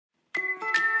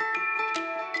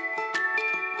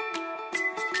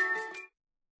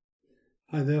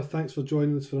Hi there, thanks for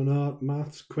joining us for another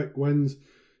Maths Quick Wins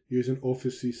using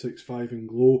Office 365 and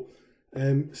Glow.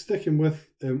 Sticking with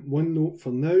OneNote for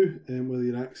now, whether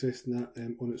you're accessing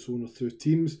that on its own or through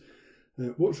Teams.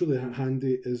 What's really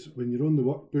handy is when you're on the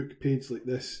workbook page like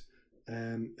this,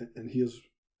 and here's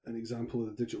an example of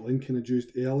the digital linking I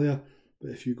used earlier,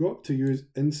 but if you go up to use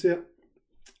Insert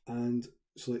and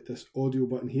select this audio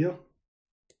button here,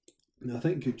 and I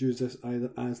think you could use this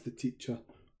either as the teacher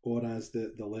or as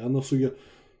the learner. So your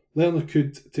learner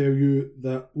could tell you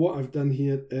that what I've done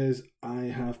here is I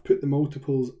have put the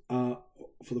multiples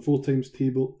for the 4 times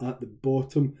table at the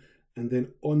bottom, and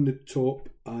then on the top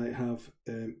I have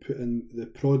put in the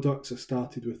products. I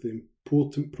started with the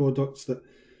important products that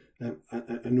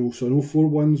I know. So I know 4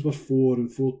 ones were 4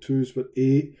 and 4 twos were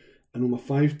 8. I know my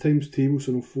 5 times table,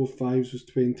 so I know 4 fives was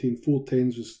 20 and 4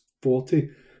 tens was 40.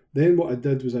 Then what I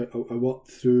did was I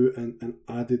worked through and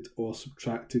added or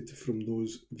subtracted from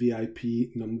those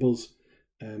VIP numbers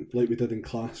like we did in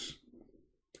class.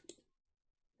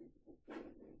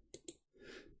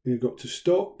 Then you've got to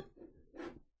stop.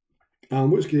 And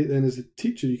what's great then is the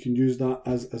teacher, you can use that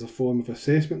as a form of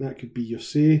assessment. That could be your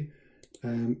say.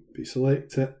 You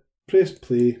select it, press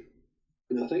play.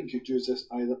 And I think you could use this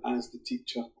either as the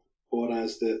teacher or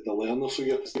as the learner. So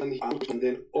you're and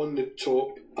then on the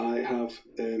top I have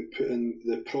put in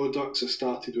the products. I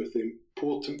started with the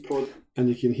important product, and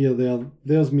you can hear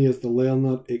there's me as the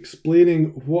learner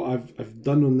explaining what I've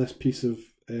done on this piece of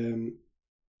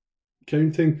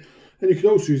counting. And you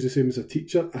could also use the same as a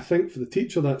teacher. I think for the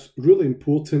teacher that's really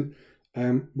important.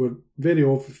 We very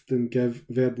often give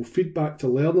verbal feedback to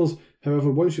learners.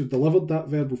 However, once you've delivered that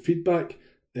verbal feedback,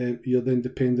 you're then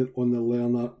dependent on the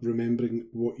learner remembering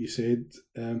what you said.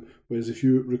 Whereas if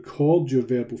you record your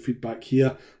verbal feedback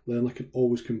here, the learner can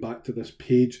always come back to this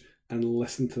page and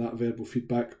listen to that verbal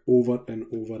feedback over and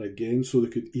over again. So they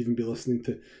could even be listening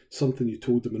to something you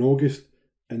told them in August,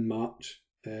 in March,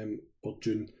 or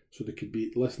June. So they could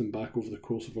be listening back over the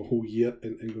course of a whole year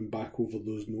and going back over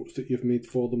those notes that you've made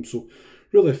for them. So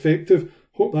really effective.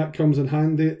 Hope that comes in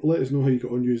handy. Let us know how you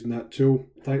got on using that tool.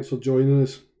 Thanks for joining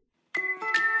us.